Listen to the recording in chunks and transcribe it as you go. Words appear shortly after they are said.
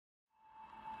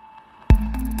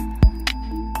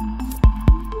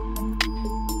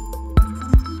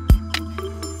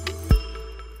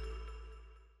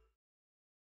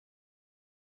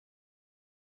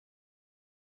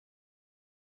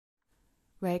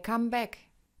Welcome back!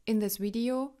 In this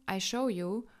video, I show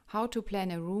you how to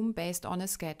plan a room based on a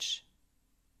sketch.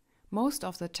 Most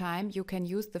of the time you can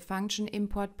use the function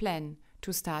import plan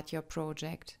to start your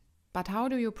project. But how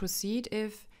do you proceed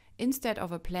if, instead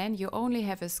of a plan, you only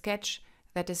have a sketch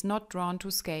that is not drawn to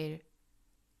scale?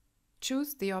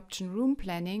 Choose the option Room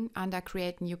Planning under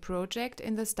Create New Project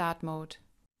in the Start mode.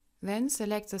 Then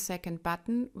select the second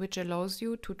button, which allows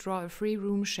you to draw a free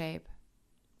room shape.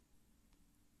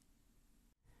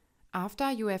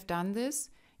 After you have done this,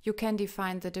 you can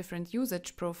define the different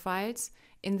usage profiles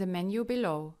in the menu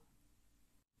below.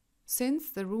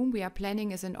 Since the room we are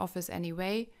planning is an office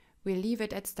anyway, we'll leave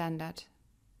it at standard.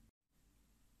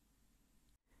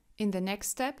 In the next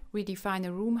step, we define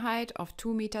a room height of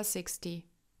 2,60 m.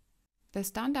 The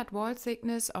standard wall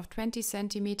thickness of 20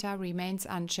 cm remains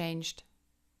unchanged.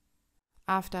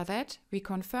 After that, we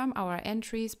confirm our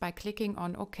entries by clicking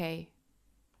on OK.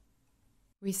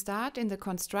 We start in the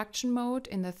construction mode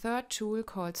in the third tool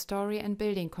called Story and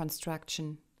Building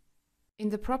Construction. In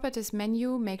the Properties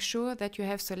menu, make sure that you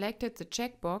have selected the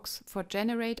checkbox for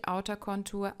Generate Outer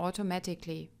Contour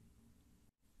automatically.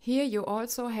 Here you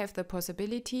also have the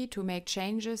possibility to make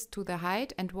changes to the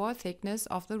height and wall thickness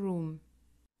of the room.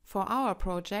 For our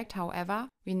project, however,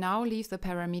 we now leave the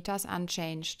parameters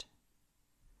unchanged.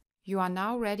 You are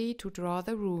now ready to draw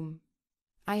the room.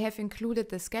 I have included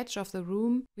the sketch of the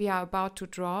room we are about to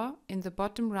draw in the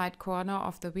bottom right corner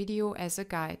of the video as a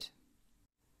guide.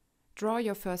 Draw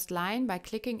your first line by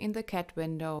clicking in the cat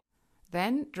window.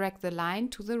 Then drag the line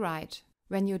to the right.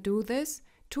 When you do this,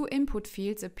 two input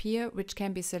fields appear which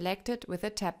can be selected with a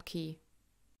tab key.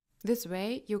 This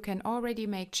way you can already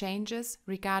make changes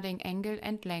regarding angle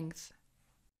and length.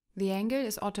 The angle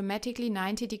is automatically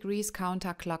 90 degrees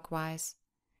counterclockwise.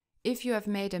 If you have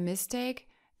made a mistake,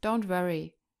 don't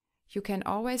worry, you can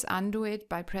always undo it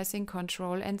by pressing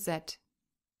Ctrl and Z.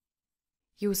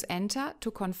 Use Enter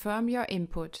to confirm your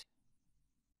input.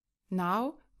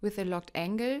 Now, with the locked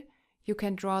angle, you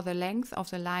can draw the length of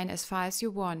the line as far as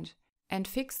you want and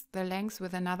fix the length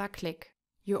with another click.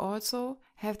 You also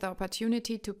have the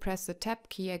opportunity to press the Tab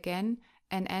key again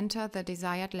and enter the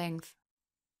desired length.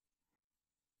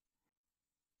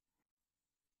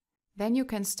 Then you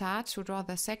can start to draw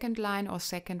the second line or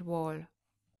second wall.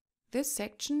 This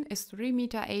section is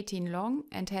 3,18 m long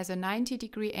and has a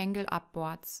 90-degree angle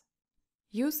upwards.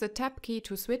 Use the Tab key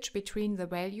to switch between the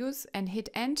values and hit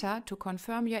Enter to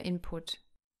confirm your input.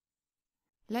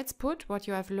 Let's put what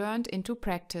you have learned into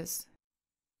practice.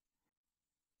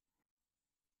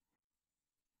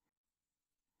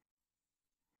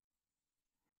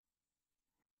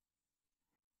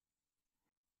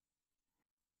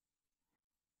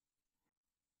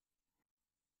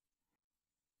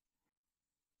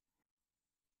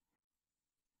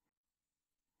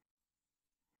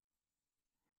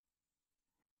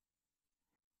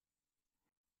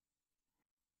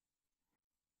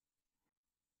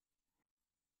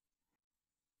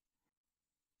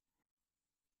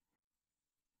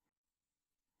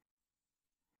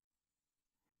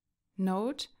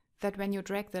 Note that when you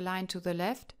drag the line to the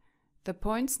left, the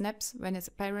point snaps when it's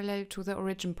parallel to the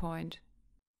origin point.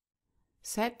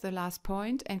 Set the last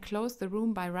point and close the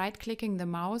room by right-clicking the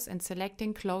mouse and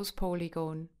selecting Close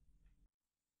Polygon.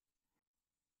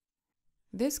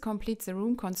 This completes the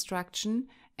room construction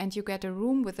and you get a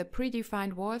room with a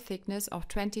predefined wall thickness of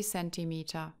 20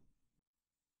 cm.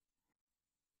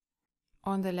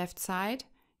 On the left side,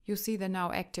 you see the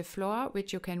now active floor,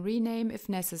 which you can rename if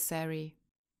necessary.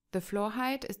 The floor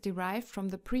height is derived from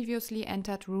the previously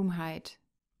entered room height.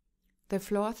 The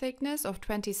floor thickness of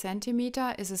 20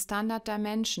 cm is a standard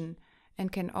dimension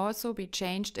and can also be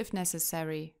changed if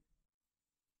necessary.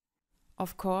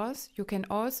 Of course, you can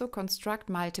also construct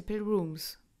multiple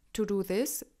rooms. To do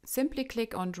this, simply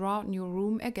click on Draw New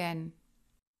Room again.